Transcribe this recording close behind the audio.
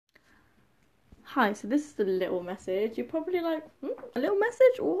Hi, so this is a little message. You're probably like, a little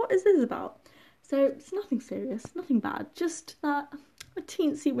message? What is this about? So it's nothing serious, nothing bad, just that a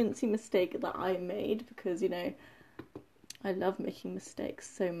teensy wincy mistake that I made because, I love making mistakes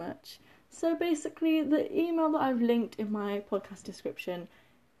so much. So basically, the email that I've linked in my podcast description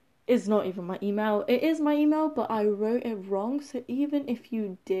is not even my email. It is my email, but I wrote it wrong. So even if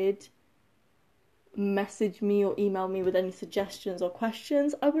you did message me or email me with any suggestions or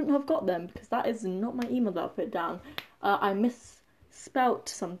questions, I wouldn't have got them because that is not my email that I put down. I misspelt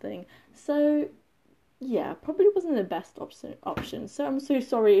something. So yeah, probably wasn't the best option. So I'm so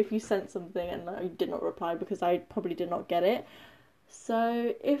sorry if you sent something and I did not reply because I probably did not get it.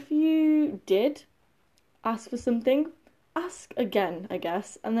 So if you did ask for something, ask again, I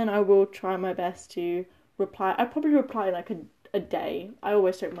guess, and then I will try my best to reply. I probably reply in like a day. I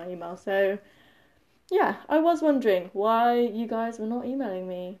always check my email, so yeah, I was wondering why you guys were not emailing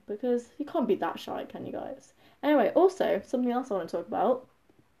me because you can't be that shy, can you guys? Anyway, also, something else I want to talk about.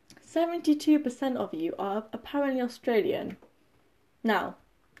 72% of you are apparently Australian. Now,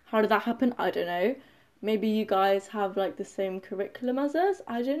 how did that happen? I don't know. Maybe you guys have like the same curriculum as us?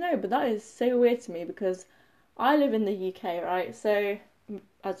 I don't know, but that is so weird to me because I live in the UK, right? So,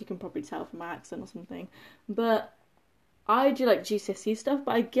 as you can probably tell from my accent or something, but I do like GCSE stuff,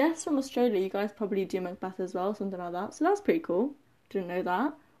 but I guess from Australia you guys probably do Macbeth as well, something like that. So that's pretty cool. Didn't know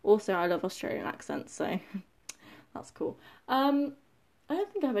that. Also, I love Australian accents, so that's cool. I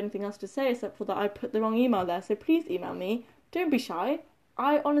don't think I have anything else to say except for that I put the wrong email there. So please email me. Don't be shy.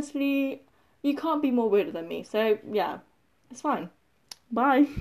 I honestly, you can't be more weirder than me. So yeah, it's fine. Bye.